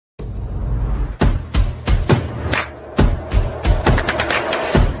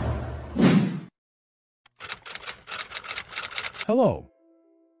Hello,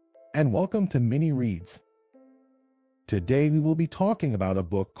 and welcome to Mini Reads. Today we will be talking about a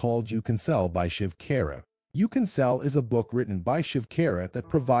book called You Can Sell by Shiv Khera. You Can Sell is a book written by Shiv Khera that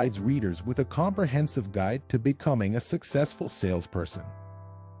provides readers with a comprehensive guide to becoming a successful salesperson.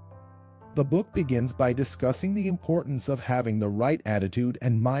 The book begins by discussing the importance of having the right attitude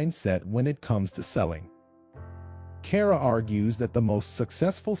and mindset when it comes to selling. Khera argues that the most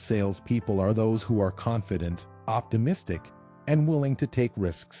successful salespeople are those who are confident, optimistic, and willing to take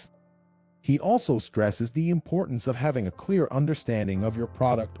risks. He also stresses the importance of having a clear understanding of your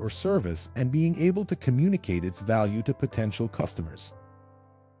product or service and being able to communicate its value to potential customers.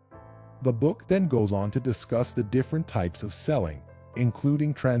 The book then goes on to discuss the different types of selling,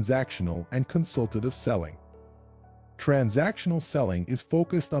 including transactional and consultative selling. Transactional selling is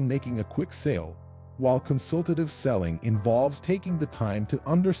focused on making a quick sale, while consultative selling involves taking the time to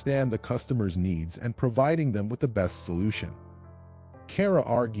understand the customer's needs and providing them with the best solution. Khera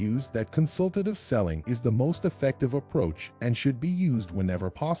argues that consultative selling is the most effective approach and should be used whenever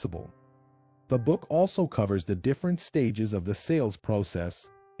possible. The book also covers the different stages of the sales process,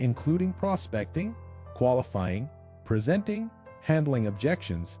 including prospecting, qualifying, presenting, handling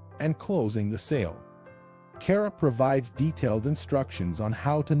objections, and closing the sale. Khera provides detailed instructions on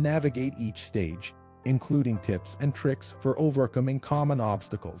how to navigate each stage, including tips and tricks for overcoming common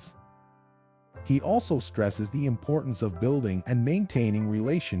obstacles. He also stresses the importance of building and maintaining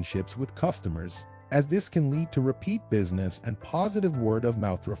relationships with customers, as this can lead to repeat business and positive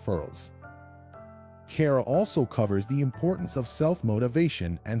word-of-mouth referrals. Khera also covers the importance of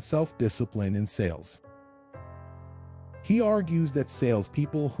self-motivation and self-discipline in sales. He argues that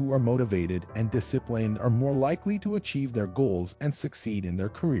salespeople who are motivated and disciplined are more likely to achieve their goals and succeed in their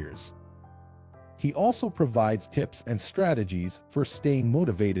careers. He also provides tips and strategies for staying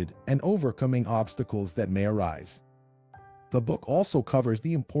motivated and overcoming obstacles that may arise. The book also covers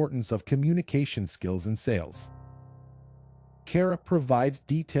the importance of communication skills in sales. Khera provides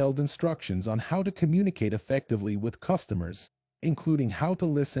detailed instructions on how to communicate effectively with customers, including how to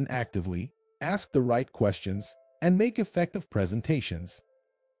listen actively, ask the right questions, and make effective presentations.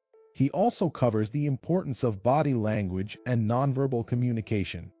 He also covers the importance of body language and nonverbal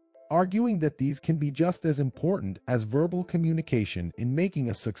communication, arguing that these can be just as important as verbal communication in making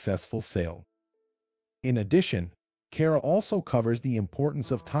a successful sale. In addition, Khera also covers the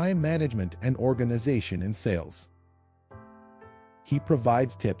importance of time management and organization in sales. He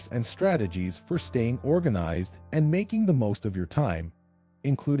provides tips and strategies for staying organized and making the most of your time,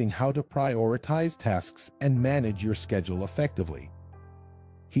 including how to prioritize tasks and manage your schedule effectively.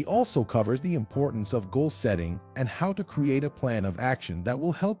 He also covers the importance of goal setting and how to create a plan of action that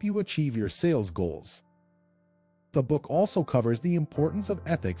will help you achieve your sales goals. The book also covers the importance of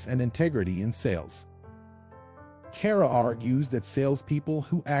ethics and integrity in sales. Khera argues that salespeople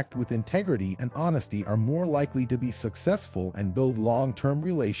who act with integrity and honesty are more likely to be successful and build long-term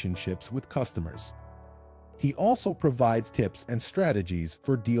relationships with customers. He also provides tips and strategies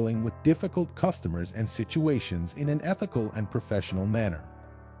for dealing with difficult customers and situations in an ethical and professional manner.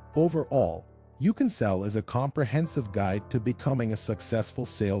 Overall, You Can Sell is a comprehensive guide to becoming a successful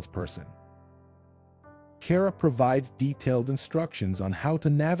salesperson. Khera provides detailed instructions on how to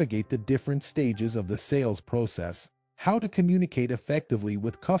navigate the different stages of the sales process, how to communicate effectively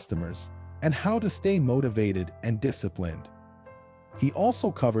with customers, and how to stay motivated and disciplined. He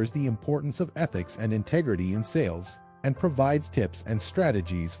also covers the importance of ethics and integrity in sales, and provides tips and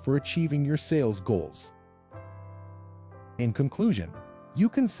strategies for achieving your sales goals. In conclusion, You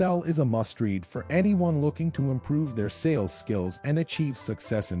Can Sell is a must-read for anyone looking to improve their sales skills and achieve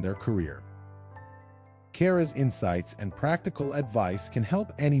success in their career. Khera's insights and practical advice can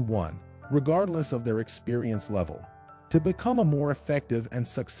help anyone, regardless of their experience level, to become a more effective and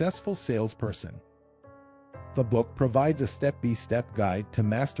successful salesperson. The book provides a step-by-step guide to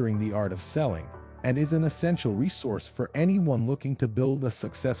mastering the art of selling and is an essential resource for anyone looking to build a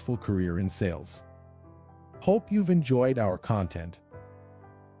successful career in sales. Hope you've enjoyed our content.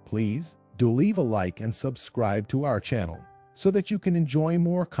 Please do leave a like and subscribe to our channel so that you can enjoy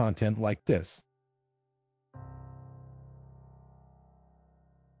more content like this.